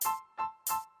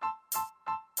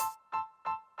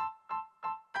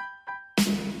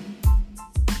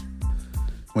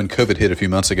When COVID hit a few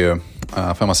months ago,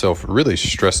 I found myself really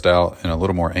stressed out and a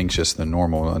little more anxious than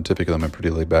normal. Typically, I'm a pretty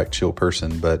laid-back, chill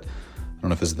person, but I don't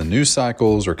know if it's the news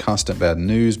cycles or constant bad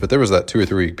news, but there was that 2 or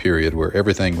 3 week period where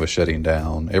everything was shutting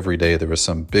down. Every day there was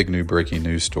some big new breaking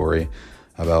news story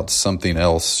about something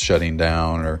else shutting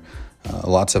down or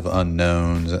lots of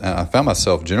unknowns. And I found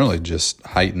myself generally just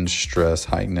heightened stress,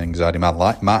 heightened anxiety.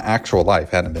 My actual life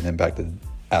hadn't been impacted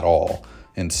at all,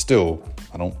 and still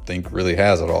I don't think really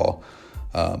has at all.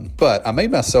 But I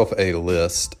made myself a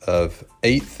list of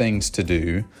 8 things to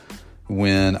do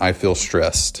when I feel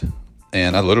stressed.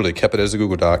 And I literally kept it as a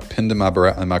Google Doc, pinned in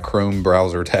my Chrome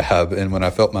browser tab. And when I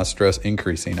felt my stress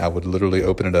increasing, I would literally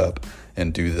open it up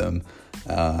and do them.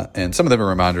 And some of them are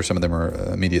reminders, some of them are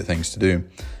immediate things to do.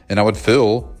 And I would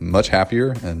feel much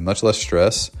happier and much less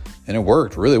stress. And it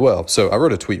worked really well. So I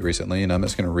wrote a tweet recently, and I'm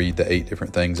just going to read the 8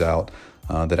 different things out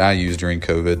that I used during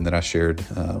COVID and that I shared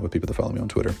with people that follow me on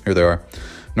Twitter. Here they are.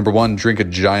 Number 1, drink a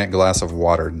giant glass of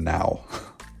water now.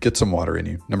 Get some water in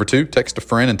you. Number 2, text a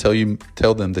friend and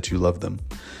tell them that you love them.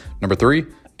 Number 3,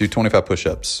 do 25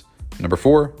 push-ups. Number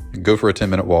 4, go for a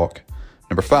 10-minute walk.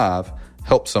 Number 5,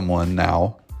 help someone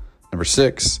now. Number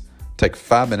 6, take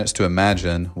 5 minutes to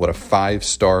imagine what a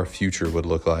 5-star future would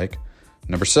look like.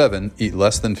 Number 7, eat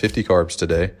less than 50 carbs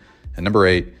today. And number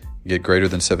 8, get greater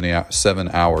than 7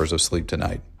 hours of sleep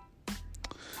tonight.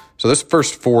 So those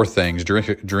first 4 things,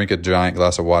 drink a giant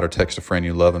glass of water, text a friend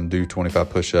you love them, do 25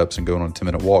 push-ups, and go on a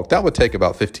 10-minute walk, that would take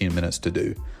about 15 minutes to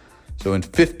do. So in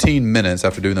 15 minutes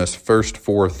after doing those first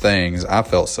 4 things, I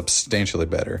felt substantially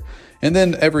better. And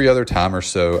then every other time or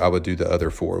so, I would do the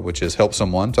other 4, which is help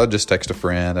someone. So I'd just text a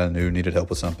friend I knew needed help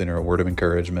with something, or a word of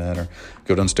encouragement, or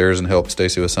go downstairs and help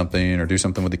Stacy with something, or do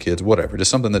something with the kids, whatever.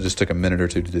 Just something that just took a minute or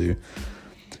 2 to do.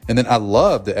 And then I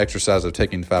love the exercise of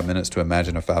taking 5 minutes to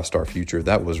imagine a 5-star future.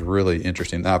 That was really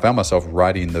interesting. I found myself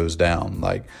writing those down,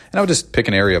 and I would just pick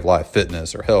an area of life,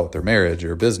 fitness or health or marriage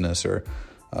or business or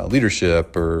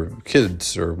leadership or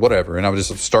kids or whatever. And I would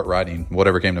just start writing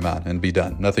whatever came to mind and be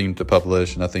done. Nothing to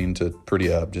publish, nothing to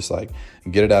pretty up, just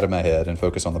get it out of my head and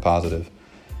focus on the positive.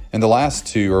 And the last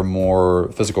 2 are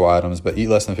more physical items, but eat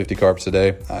less than 50 carbs a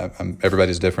day.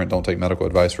 Everybody's different. Don't take medical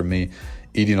advice from me.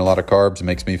 Eating a lot of carbs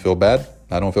makes me feel bad.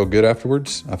 I don't feel good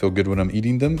afterwards. I feel good when I'm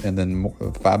eating them. And then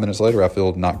 5 minutes later, I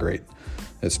feel not great.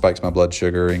 It spikes my blood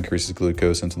sugar, increases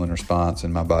glucose, insulin response,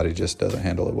 and my body just doesn't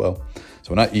handle it well.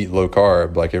 So when I eat low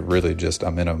carb,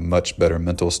 I'm in a much better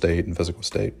mental state and physical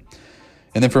state.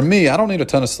 And then for me, I don't need a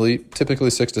ton of sleep. Typically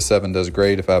 6 to 7 does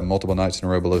great. If I have multiple nights in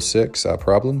a row below 6, I have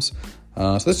problems.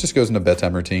 So this just goes into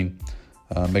bedtime routine,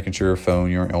 making sure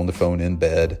you're on the phone in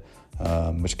bed,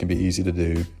 which can be easy to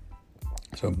do.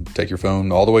 So take your phone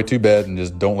all the way to bed and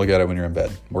just don't look at it when you're in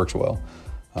bed. Works well.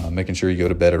 Making sure you go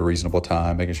to bed at a reasonable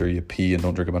time, making sure you pee and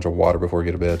don't drink a bunch of water before you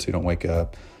go to bed so you don't wake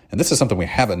up. And this is something we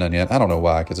haven't done yet. I don't know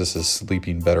why, because this is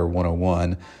Sleeping Better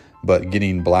 101, but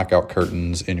getting blackout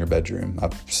curtains in your bedroom.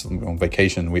 On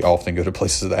vacation, we often go to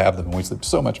places that have them, and we sleep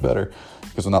so much better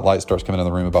because when that light starts coming in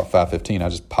the room about 5:15, I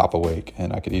just pop awake,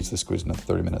 and I could easily squeeze another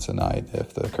 30 minutes a night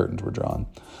if the curtains were drawn.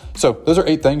 So those are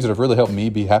 8 things that have really helped me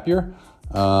be happier,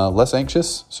 less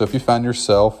anxious. So if you find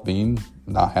yourself being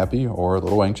not happy or a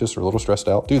little anxious or a little stressed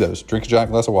out, do those. Drink a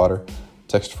giant glass of water,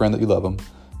 text a friend that you love them,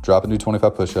 drop and do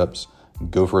 25 push-ups,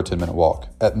 and go for a 10-minute walk.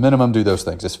 At minimum, do those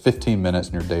things. It's 15 minutes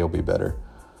and your day will be better.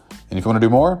 And if you want to do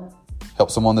more, help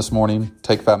someone this morning,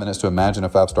 take 5 minutes to imagine a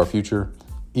 5-star future,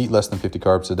 eat less than 50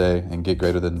 carbs a day, and get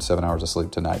greater than 7 hours of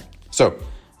sleep tonight. So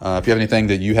if you have anything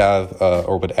that you have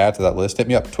or would add to that list, hit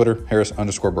me up, Twitter,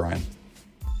 Harris_Brian.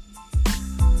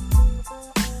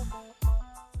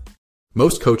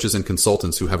 Most coaches and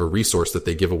consultants who have a resource that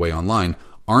they give away online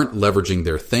aren't leveraging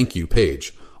their thank you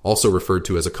page, also referred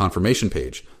to as a confirmation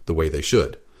page, the way they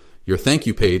should. Your thank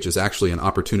you page is actually an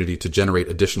opportunity to generate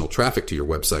additional traffic to your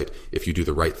website if you do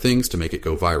the right things to make it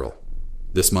go viral.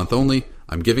 This month only,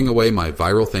 I'm giving away my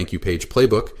viral thank you page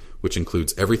playbook, which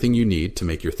includes everything you need to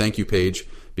make your thank you page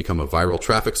become a viral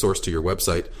traffic source to your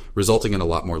website, resulting in a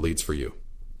lot more leads for you.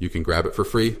 You can grab it for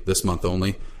free this month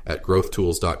only at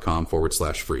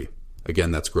growthtools.com/free.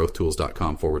 Again, that's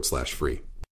growthtools.com/free.